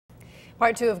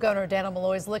Part two of Governor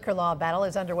Malloy's liquor law battle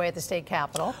is underway at the state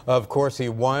capitol. Of course, he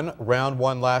won round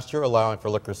one last year, allowing for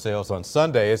liquor sales on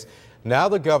Sundays. Now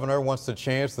the governor wants to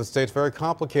change the state's very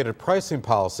complicated pricing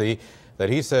policy that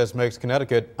he says makes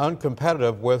Connecticut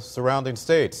uncompetitive with surrounding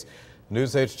states.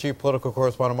 News 8's chief political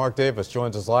correspondent Mark Davis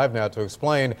joins us live now to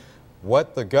explain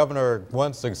what the governor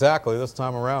wants exactly this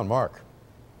time around. Mark.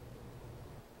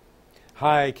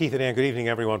 Hi, Keith and Ann. Good evening,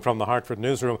 everyone, from the Hartford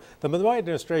newsroom. The Malloy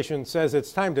administration says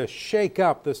it's time to shake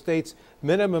up the state's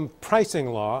minimum pricing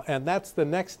law, and that's the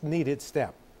next needed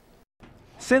step.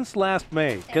 Since last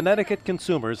May, Connecticut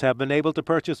consumers have been able to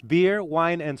purchase beer,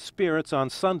 wine, and spirits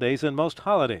on Sundays and most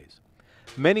holidays.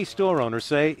 Many store owners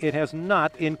say it has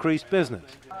not increased business.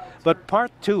 But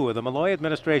part two of the Malloy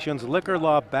administration's liquor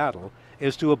law battle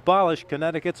is to abolish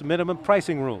Connecticut's minimum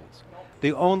pricing rules,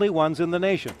 the only ones in the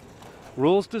nation.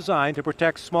 Rules designed to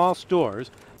protect small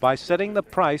stores by setting the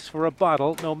price for a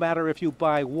bottle no matter if you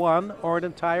buy one or an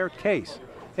entire case.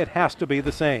 It has to be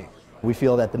the same. We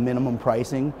feel that the minimum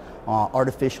pricing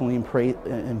artificially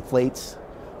inflates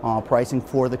pricing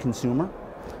for the consumer,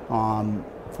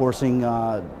 forcing,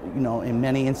 in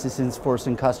many instances,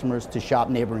 forcing customers to shop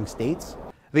neighboring states.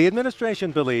 The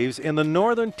administration believes in the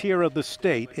northern tier of the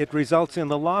state, it results in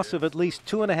the loss of at least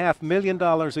 $2.5 million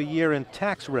a year in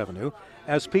tax revenue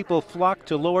as people flock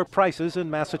to lower prices in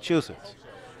Massachusetts.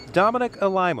 Dominic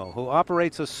Alimo, who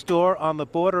operates a store on the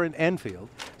border in Enfield,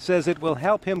 says it will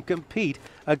help him compete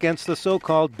against the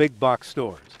so-called big box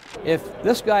stores. If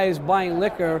this guy is buying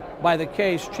liquor by the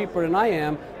case cheaper than I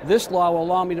am, this law will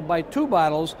allow me to buy 2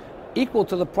 bottles equal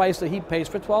to the price that he pays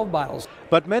for 12 bottles.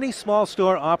 But many small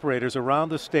store operators around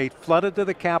the state flooded to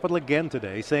the Capitol again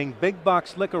today, saying big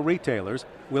box liquor retailers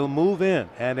will move in,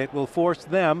 and it will force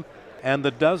them and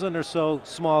the dozen or so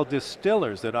small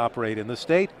distillers that operate in the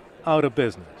state out of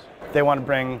business. They want to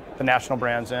bring the national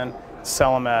brands in,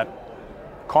 sell them at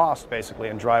cost basically,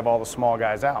 and drive all the small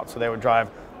guys out. So they would drive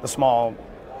the small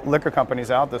liquor companies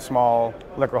out, the small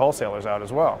liquor wholesalers out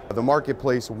as well. The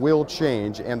marketplace will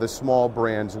change and the small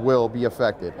brands will be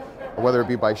affected, whether it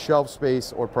be by shelf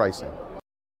space or pricing.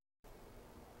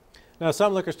 Now,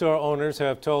 some liquor store owners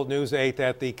have told News 8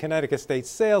 that the Connecticut state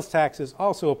sales tax is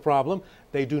also a problem.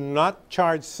 They do not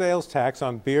charge sales tax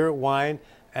on beer, wine,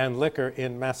 and liquor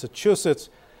in Massachusetts.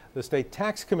 The state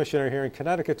tax commissioner here in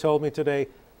Connecticut told me today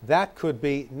that could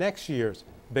be next year's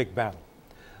big battle.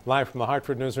 Live from the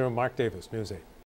Hartford newsroom, Mark Davis, News 8.